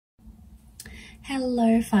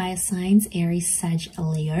Hello fire signs, Aries, Sag,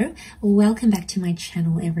 Leo. Welcome back to my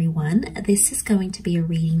channel, everyone. This is going to be a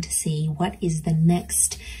reading to see what is the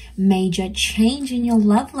next major change in your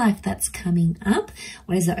love life that's coming up.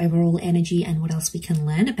 What is the overall energy and what else we can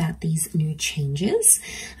learn about these new changes.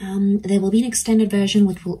 There will be an extended version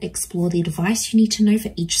which will explore the advice you need to know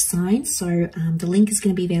for each sign. So the link is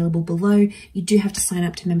going to be available below. You do have to sign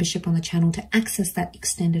up to membership on the channel to access that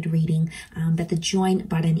extended reading, but the join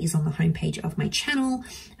button is on the homepage of my channel.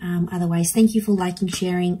 Otherwise, thank you for liking,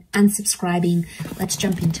 sharing and subscribing. Let's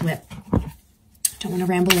jump into it. Don't want to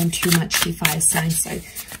ramble on too much here, fire signs, so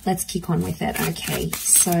let's kick on with it. Okay,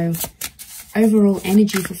 so overall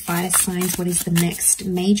energy for fire signs, what is the next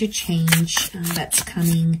major change that's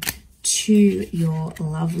coming to your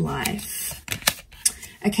love life?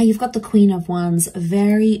 Okay, you've got the Queen of Wands,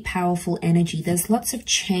 very powerful energy. There's lots of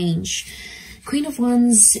change. Queen of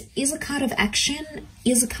Wands is a card of action,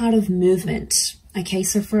 is a card of movement. Okay,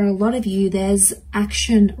 so for a lot of you, there's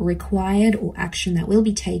action required or action that will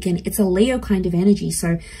be taken. It's a Leo kind of energy,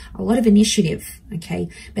 so a lot of initiative, okay?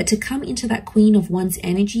 But to come into that Queen of Wands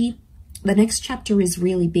energy, the next chapter is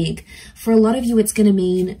really big. For a lot of you, it's going to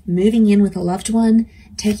mean moving in with a loved one,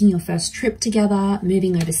 taking your first trip together,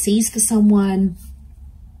 moving overseas for someone,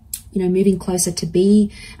 you know, moving closer to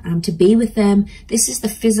be with them. This is the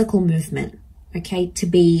physical movement, okay, to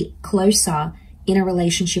be closer in a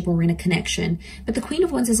relationship or in a connection. But the Queen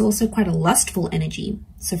of Wands is also quite a lustful energy.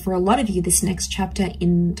 So for a lot of you, this next chapter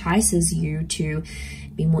entices you to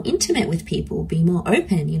be more intimate with people, be more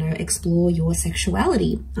open, you know, explore your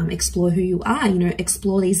sexuality, explore who you are, you know,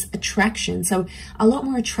 explore these attractions. So a lot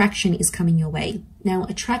more attraction is coming your way. Now,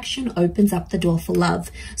 attraction opens up the door for love.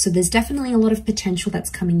 So there's definitely a lot of potential that's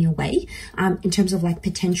coming your way in terms of like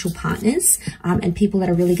potential partners and people that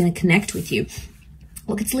are really going to connect with you.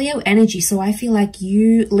 Look, it's Leo energy, so I feel like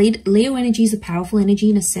Leo energy is a powerful energy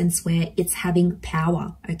in a sense where it's having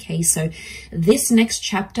power, okay? So this next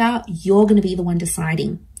chapter, you're going to be the one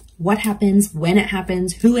deciding what happens, when it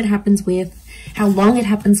happens, who it happens with, how long it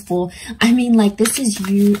happens for. I mean, like, this is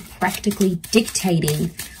you practically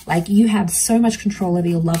dictating. Like, you have so much control over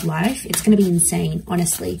your love life. It's going to be insane,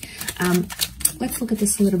 honestly. Let's look at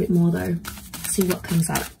this a little bit more, though. See what comes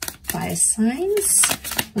up. Fire signs.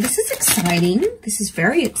 Well, this is exciting. This is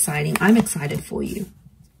very exciting. I'm excited for you.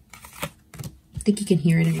 I think you can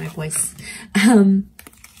hear it in my voice.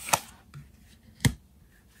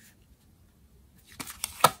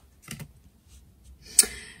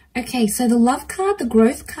 Okay, so the love card, the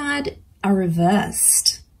growth card are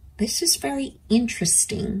reversed. This is very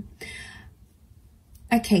interesting.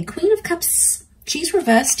 Okay, Queen of Cups, she's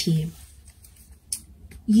reversed here.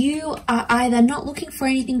 You are either not looking for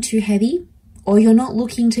anything too heavy, or you're not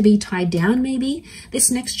looking to be tied down maybe.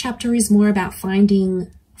 This next chapter is more about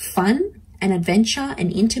finding fun and adventure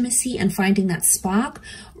and intimacy and finding that spark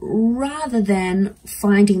rather than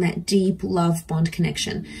finding that deep love bond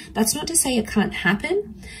connection. That's not to say it can't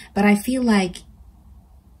happen, but I feel like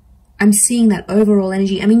I'm seeing that overall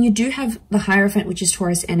energy. I mean, you do have the Hierophant, which is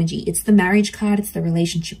Taurus energy. It's the marriage card. It's the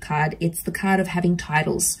relationship card. It's the card of having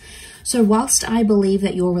titles. So whilst I believe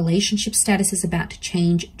that your relationship status is about to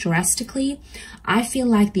change drastically, I feel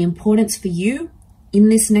like the importance for you in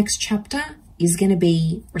this next chapter is going to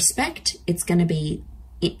be respect. It's going to be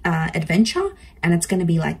adventure, and it's going to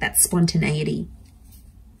be like that spontaneity.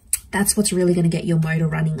 That's what's really going to get your motor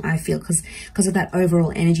running, I feel, because of that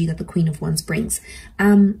overall energy that the Queen of Wands brings.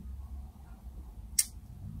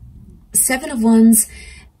 Seven of Wands.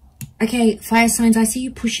 Okay, fire signs, I see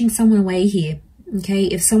you pushing someone away here. Okay,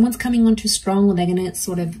 if someone's coming on too strong or they're going to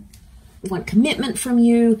sort of want commitment from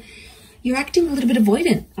you, you're acting a little bit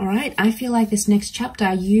avoidant, all right? I feel like this next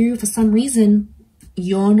chapter, you, for some reason,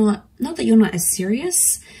 you're not that you're not as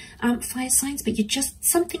serious, fire signs, but you're just,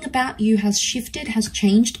 something about you has shifted, has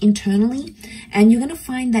changed internally, and you're going to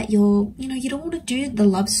find that you don't want to do the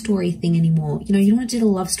love story thing anymore. You know, you don't want to do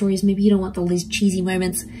the love stories. Maybe you don't want all these cheesy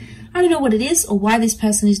moments. I don't know what it is or why this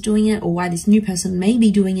person is doing it or why this new person may be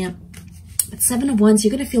doing it. But Seven of Wands,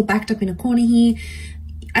 you're going to feel backed up in a corner here.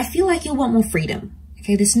 I feel like you'll want more freedom.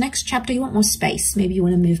 Okay, this next chapter, you want more space. Maybe you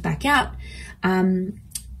want to move back out.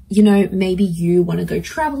 You know, maybe you want to go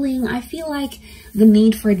traveling. I feel like the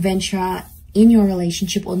need for adventure in your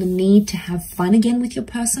relationship or the need to have fun again with your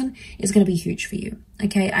person is going to be huge for you.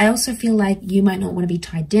 Okay, I also feel like you might not want to be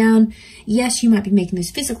tied down. Yes, you might be making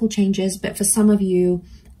those physical changes, but for some of you,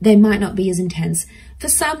 they might not be as intense. For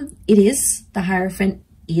some, it is. The Hierophant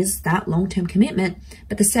is that long-term commitment,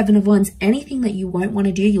 but the Seven of Wands, anything that you won't want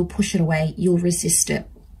to do, you'll push it away. You'll resist it.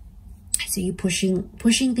 So you're pushing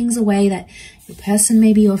things away that your person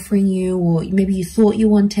may be offering you, or maybe you thought you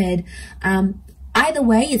wanted. either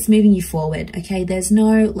way, it's moving you forward, okay? There's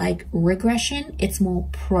no like regression, it's more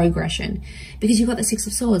progression, because you've got the Six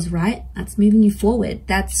of Swords, right? That's moving you forward.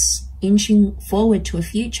 That's inching forward to a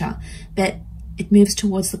future, but it moves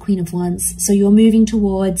towards the Queen of Wands. So you're moving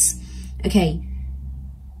towards, okay,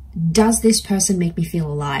 does this person make me feel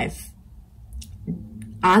alive?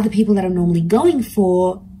 Are the people that I'm normally going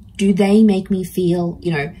for, do they make me feel,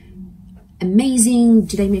 you know, amazing?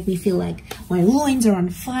 Do they make me feel like my loins are on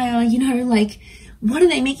fire? You know, like, what do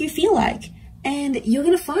they make you feel like? And you're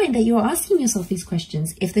going to find that you're asking yourself these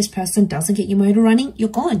questions. If this person doesn't get your motor running, you're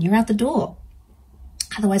gone, you're out the door.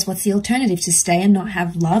 Otherwise, what's the alternative? To stay and not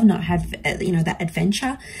have love, not have, you know, that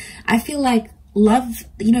adventure? I feel like love,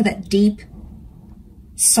 you know, that deep,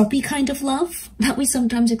 soppy kind of love that we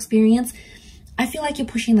sometimes experience, I feel like you're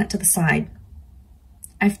pushing that to the side.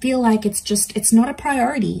 I feel like it's not a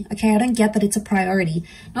priority, okay? I don't get that it's a priority.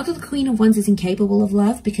 Not that the Queen of Wands is incapable of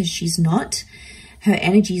love, because she's not. Her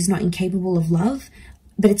energy is not incapable of love,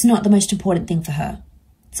 but it's not the most important thing for her.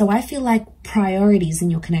 So I feel like priorities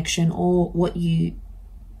in your connection, or what you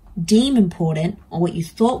deem important, or what you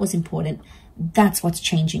thought was important, that's what's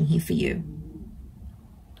changing here for you.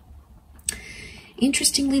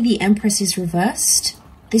 Interestingly, the Empress is reversed.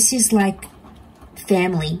 This is like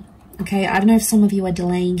family. Okay, I don't know if some of you are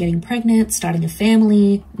delaying getting pregnant, starting a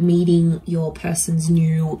family, meeting your person's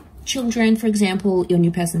new children, for example, your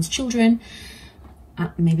new person's children.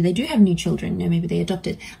 Maybe they do have new children. No, maybe they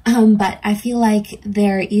adopted. But I feel like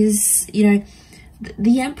there is, you know,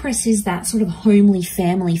 the Empress is that sort of homely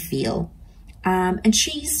family feel. And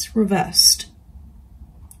she's reversed.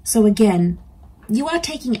 So again, you are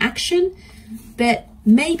taking action, but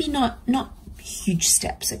maybe not huge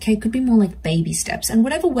steps, okay? Could be more like baby steps, and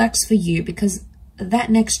whatever works for you, because that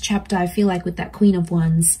next chapter, I feel like with that Queen of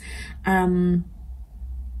Wands,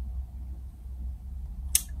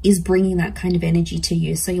 is bringing that kind of energy to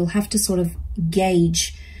you. So you'll have to sort of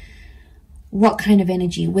gauge what kind of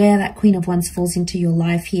energy, where that Queen of Wands falls into your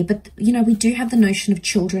life here. But, you know, we do have the notion of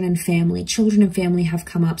children and family. Children and family have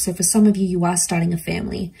come up. So for some of you, you are starting a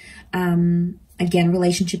family. Again,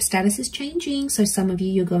 relationship status is changing. So some of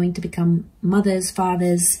you, you're going to become mothers,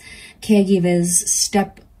 fathers, caregivers,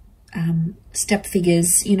 step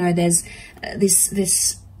figures. You know, there's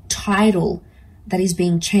this title that is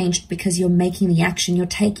being changed because you're making the action, you're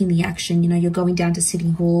taking the action. You know, you're going down to City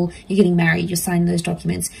Hall, you're getting married, you're signing those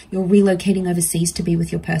documents, you're relocating overseas to be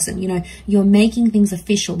with your person. You know, you're making things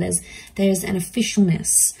official. There's an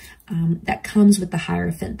officialness that comes with the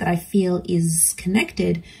Hierophant that I feel is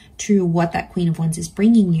connected to what that Queen of Wands is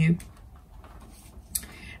bringing you.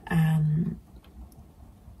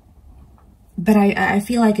 But I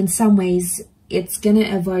feel like in some ways it's going to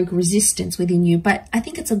evoke resistance within you. But I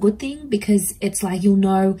think it's a good thing, because it's like, you'll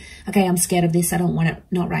know, okay, I'm scared of this. I don't want it,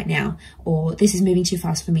 not right now. Or this is moving too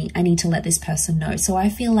fast for me. I need to let this person know. So I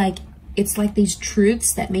feel like it's like these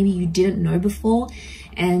truths that maybe you didn't know before.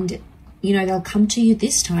 And, you know, they'll come to you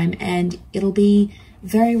this time, and it'll be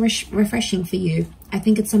very refreshing for you. I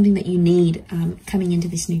think it's something that you need coming into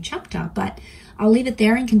this new chapter. But I'll leave it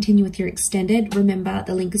there and continue with your extended. Remember,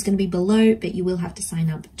 the link is going to be below, but you will have to sign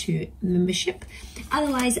up to membership.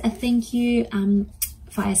 Otherwise, thank you,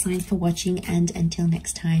 fire signs, for watching. And until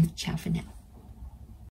next time, ciao for now.